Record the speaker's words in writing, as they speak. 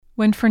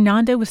When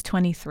Fernanda was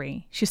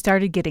 23, she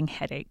started getting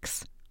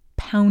headaches.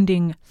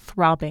 Pounding,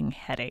 throbbing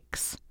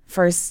headaches.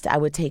 First, I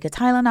would take a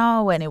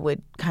Tylenol and it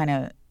would kind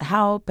of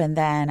help. And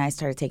then I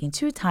started taking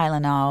 2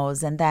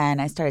 Tylenols. And then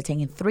I started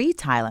taking 3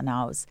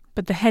 Tylenols.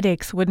 But the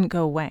headaches wouldn't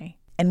go away.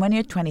 And when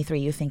you're 23,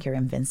 you think you're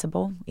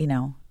invincible.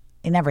 You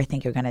never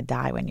think you're going to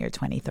die when you're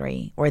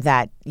 23 or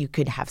that you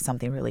could have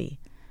something really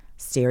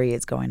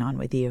serious going on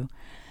with you.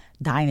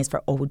 Dying is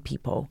for old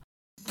people.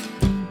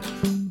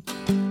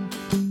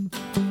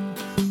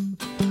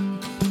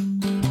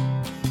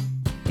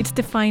 It's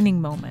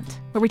Defining Moment,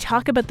 where we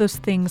talk about those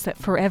things that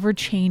forever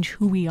change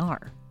who we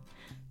are.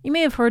 You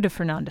may have heard of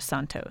Fernanda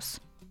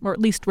Santos, or at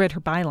least read her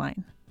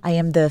byline. I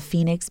am the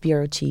Phoenix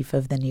bureau chief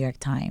of the New York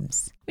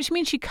Times. Which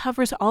means she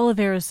covers all of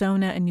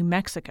Arizona and New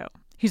Mexico.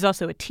 She's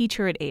also a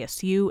teacher at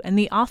ASU and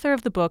the author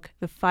of the book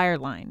The Fire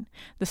Line,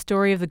 the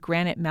story of the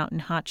Granite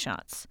Mountain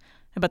Hotshots,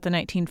 about the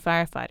 19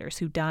 firefighters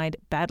who died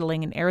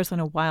battling an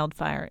Arizona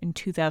wildfire in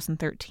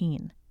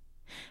 2013.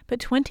 But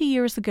 20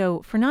 years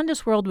ago,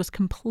 Fernanda's world was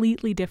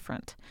completely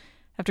different.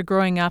 After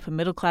growing up a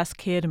middle-class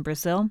kid in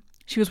Brazil,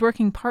 she was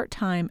working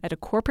part-time at a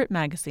corporate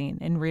magazine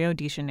in Rio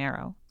de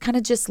Janeiro. Kind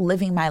of just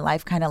living my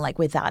life kind of like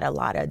without a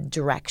lot of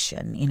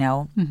direction,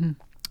 Mm-hmm.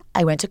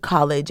 I went to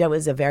college. I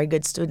was a very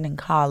good student in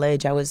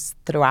college. I was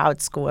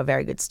throughout school a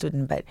very good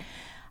student, but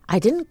I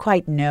didn't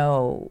quite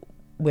know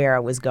where I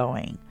was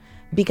going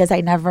because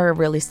I never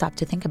really stopped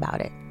to think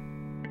about it.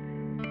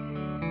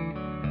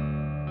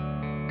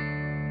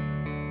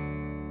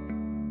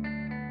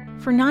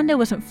 Fernanda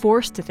wasn't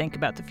forced to think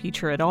about the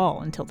future at all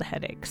until the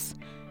headaches.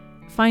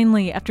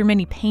 Finally, after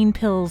many pain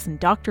pills and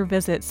doctor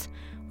visits,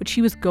 what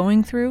she was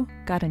going through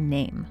got a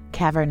name.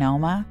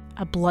 Cavernoma.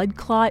 A blood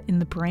clot in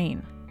the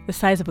brain, the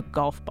size of a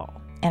golf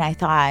ball. And I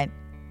thought,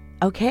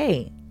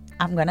 okay,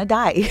 I'm going to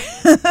die.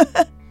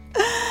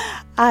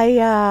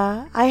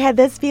 I had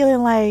this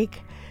feeling like,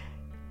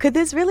 could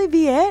this really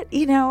be it?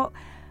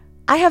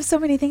 I have so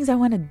many things I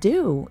want to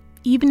do.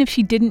 Even if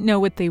she didn't know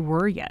what they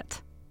were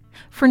yet.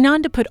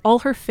 Fernanda put all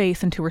her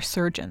faith into her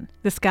surgeon,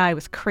 this guy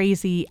with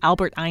crazy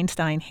Albert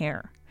Einstein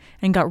hair,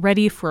 and got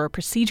ready for a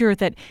procedure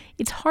that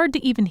it's hard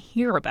to even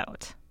hear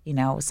about.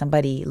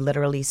 Somebody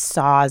literally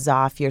saws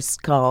off your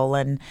skull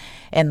and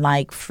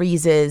like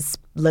freezes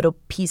little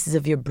pieces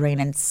of your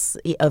brain and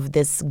of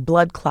this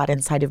blood clot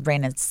inside your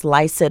brain and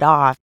slice it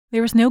off.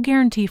 There was no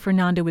guarantee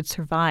Fernanda would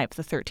survive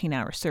the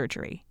 13-hour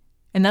surgery,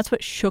 and that's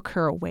what shook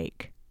her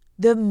awake.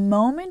 The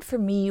moment for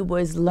me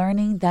was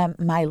learning that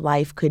my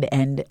life could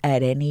end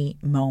at any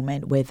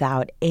moment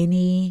without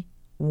any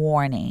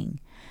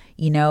warning.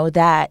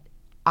 That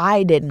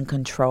I didn't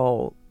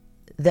control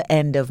the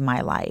end of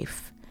my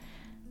life,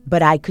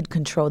 but I could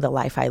control the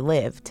life I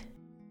lived.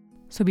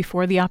 So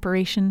before the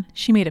operation,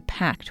 she made a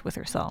pact with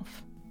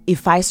herself.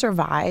 If I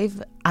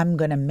survive, I'm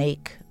going to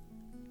make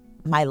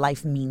my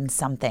life mean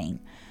something.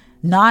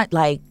 Not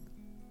like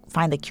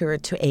find the cure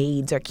to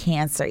AIDS or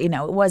cancer. It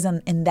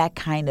wasn't in that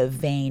kind of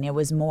vein. It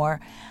was more,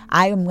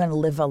 I am going to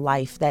live a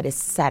life that is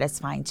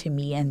satisfying to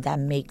me and that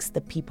makes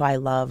the people I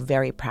love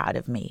very proud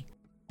of me.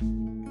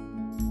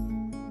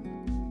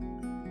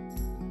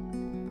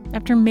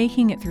 After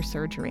making it through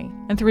surgery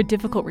and through a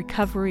difficult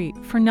recovery,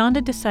 Fernanda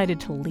decided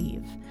to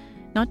leave.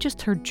 Not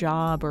just her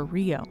job or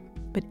Rio,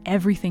 but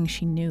everything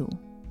she knew.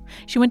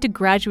 She went to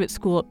graduate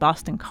school at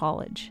Boston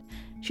College.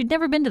 She'd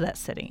never been to that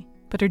city.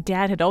 But her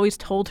dad had always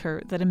told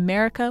her that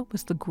America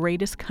was the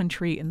greatest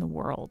country in the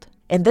world.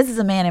 And this is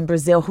a man in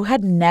Brazil who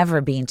had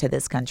never been to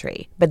this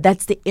country. But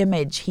that's the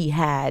image he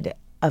had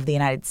of the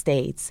United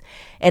States.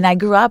 And I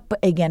grew up,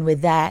 again,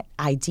 with that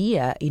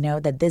idea,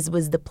 that this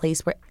was the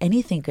place where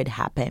anything could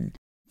happen.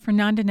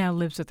 Fernanda now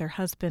lives with her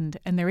husband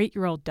and their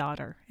 8-year-old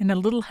daughter in a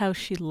little house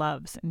she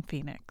loves in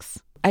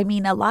Phoenix. I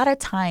mean, a lot of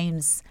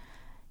times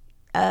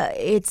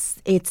it's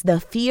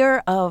the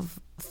fear of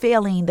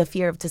failing, the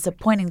fear of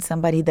disappointing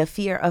somebody, the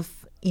fear of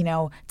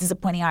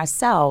disappointing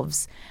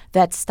ourselves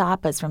that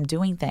stop us from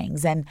doing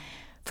things. And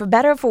for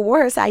better or for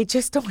worse, I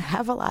just don't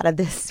have a lot of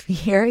this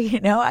fear.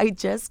 I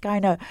just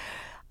kind of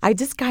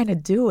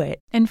do it.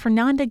 And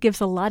Fernanda gives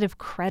a lot of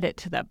credit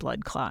to that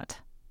blood clot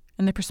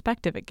and the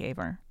perspective it gave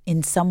her.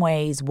 In some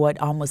ways,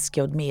 what almost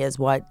killed me is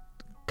what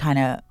kind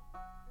of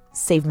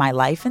saved my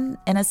life in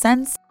a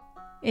sense.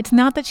 It's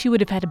not that she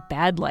would have had a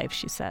bad life,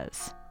 she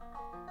says.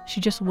 She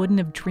just wouldn't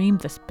have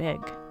dreamed this big.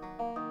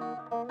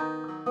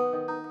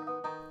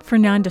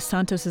 Fernanda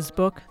Santos'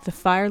 book, The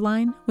Fire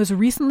Line, was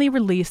recently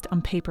released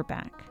on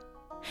paperback.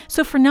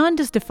 So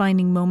Fernanda's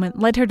defining moment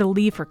led her to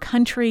leave her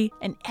country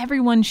and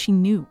everyone she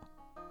knew.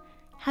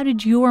 How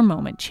did your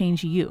moment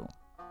change you?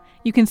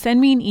 You can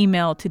send me an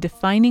email to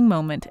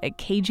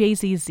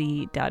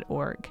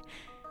definingmoment@kjzz.org.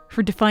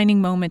 For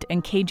Defining Moment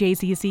and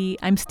KJZZ,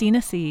 I'm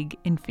Stina Sieg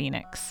in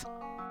Phoenix.